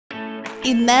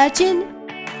Imagine,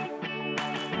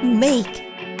 make,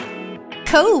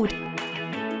 code,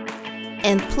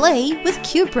 and play with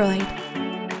Cubroid.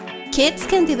 Kids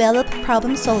can develop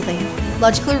problem-solving,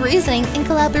 logical reasoning, and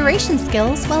collaboration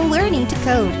skills while learning to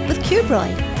code with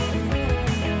Cubroid.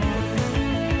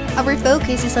 Our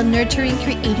focus is on nurturing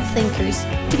creative thinkers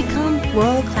to become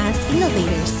world-class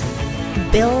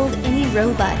innovators. Build any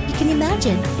robot you can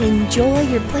imagine and enjoy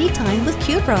your playtime with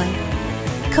Cubroid.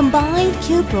 Combine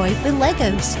Cubroid with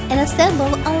Legos and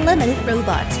assemble unlimited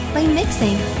robots by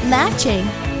mixing, matching.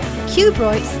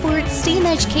 Cubroid supports STEAM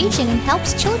education and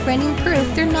helps children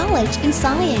improve their knowledge in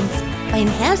science by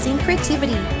enhancing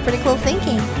creativity, critical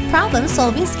thinking,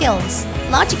 problem-solving skills,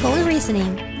 logical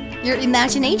reasoning. Your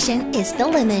imagination is the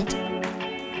limit.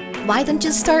 Why don't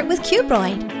you start with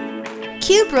Cubroid?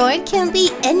 Cubroid can be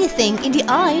anything in the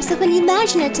eyes of an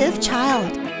imaginative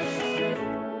child.